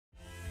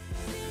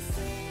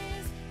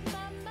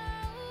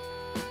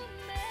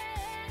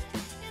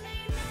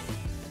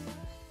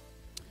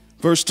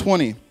Verse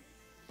 20.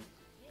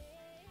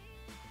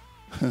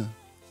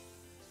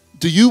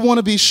 Do you want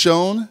to be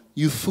shown,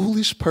 you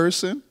foolish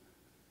person,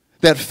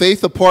 that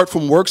faith apart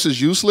from works is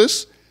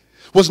useless?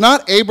 Was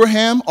not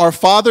Abraham, our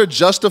father,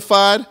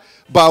 justified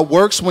by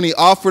works when he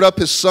offered up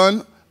his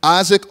son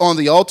Isaac on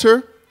the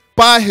altar?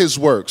 By his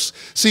works.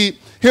 See,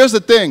 here's the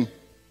thing.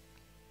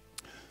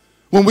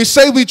 When we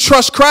say we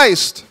trust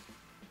Christ,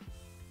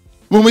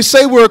 when we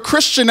say we're a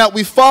Christian, that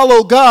we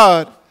follow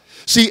God,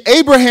 see,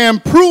 Abraham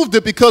proved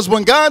it, because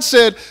when God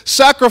said,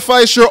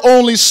 sacrifice your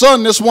only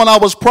son, this one I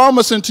was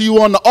promising to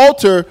you on the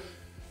altar,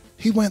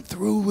 he went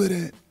through with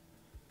it.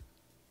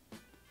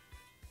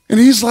 And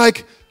he's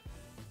like,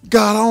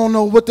 God, I don't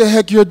know what the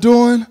heck you're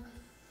doing.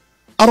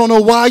 I don't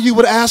know why you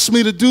would ask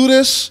me to do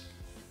this.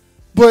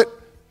 But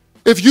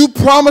if you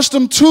promised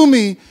him to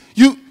me,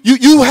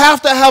 you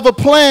have to have a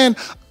plan.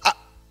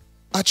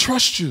 I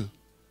trust you.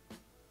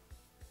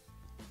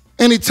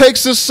 And he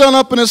takes his son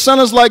up, and his son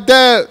is like,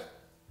 Dad,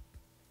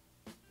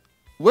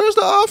 where's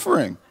the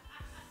offering?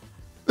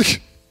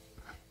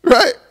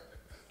 Right?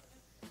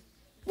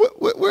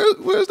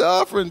 Where's the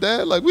offering,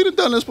 Dad? Like, we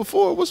done this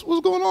before. What's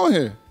going on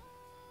here?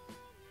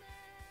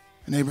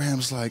 And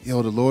Abraham's like,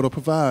 yo, the Lord will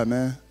provide,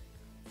 man.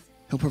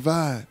 He'll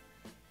provide.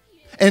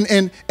 And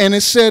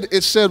it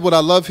said what I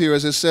love here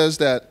is it says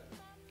that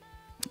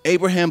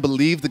Abraham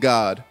believed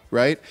God,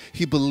 right?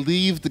 He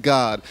believed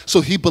God.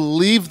 So he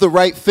believed the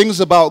right things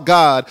about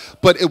God,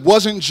 but it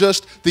wasn't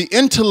just the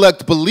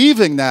intellect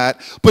believing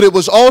that, but it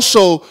was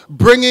also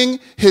bringing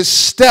his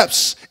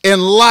steps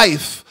in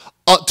life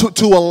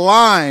to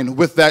align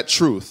with that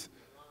truth.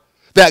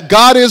 That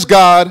God is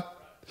God,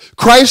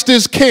 Christ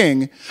is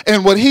King,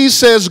 and what he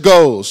says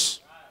goes,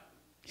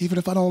 even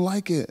if I don't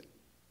like it.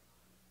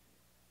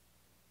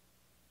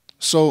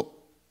 So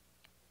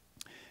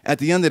at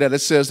the end of that, it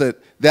says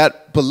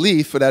that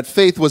belief or that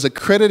faith was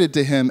accredited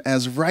to him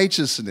as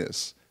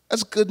righteousness.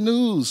 That's good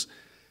news.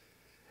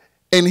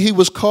 And he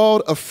was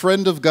called a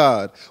friend of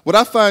God. What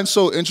I find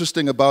so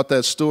interesting about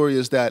that story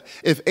is that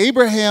if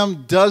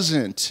Abraham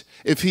doesn't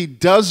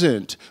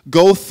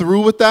go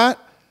through with that,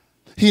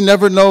 he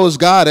never knows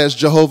God as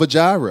Jehovah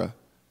Jireh.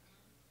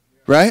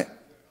 Right?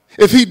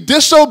 If he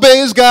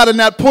disobeys God in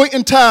that point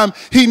in time,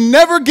 he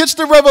never gets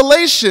the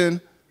revelation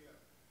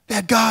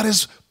that God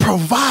is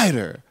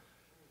provider.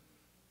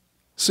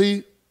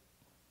 See?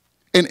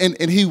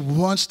 And he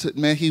wants to,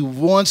 man, he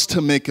wants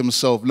to make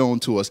himself known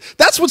to us.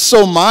 That's what's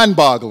so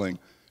mind-boggling,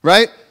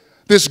 right?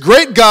 This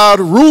great God,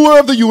 ruler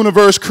of the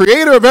universe,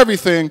 creator of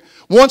everything,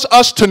 wants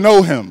us to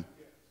know him.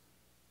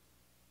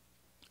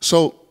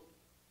 So,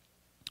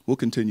 we'll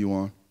continue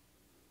on.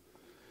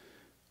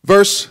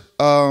 Verse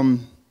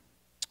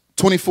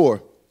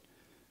 24.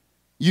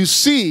 You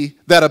see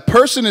that a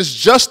person is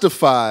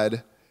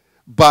justified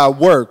by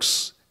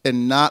works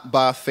and not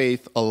by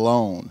faith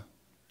alone.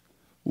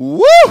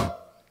 Woo!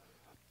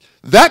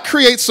 That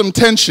creates some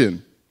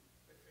tension.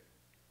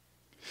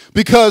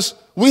 Because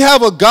we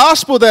have a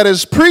gospel that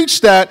is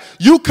preached that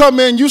you come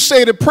in, you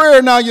say the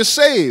prayer, now you're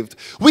saved.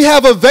 We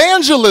have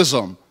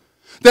evangelism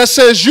that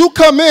says you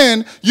come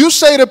in, you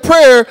say the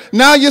prayer,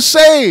 now you're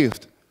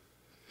saved.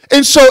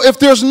 And so if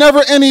there's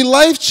never any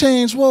life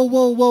change,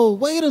 whoa,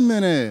 wait a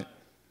minute.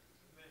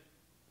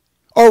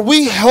 Are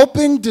we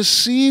helping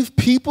deceive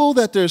people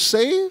that they're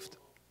saved?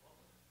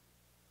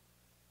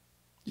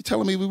 You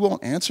telling me we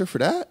won't answer for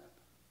that?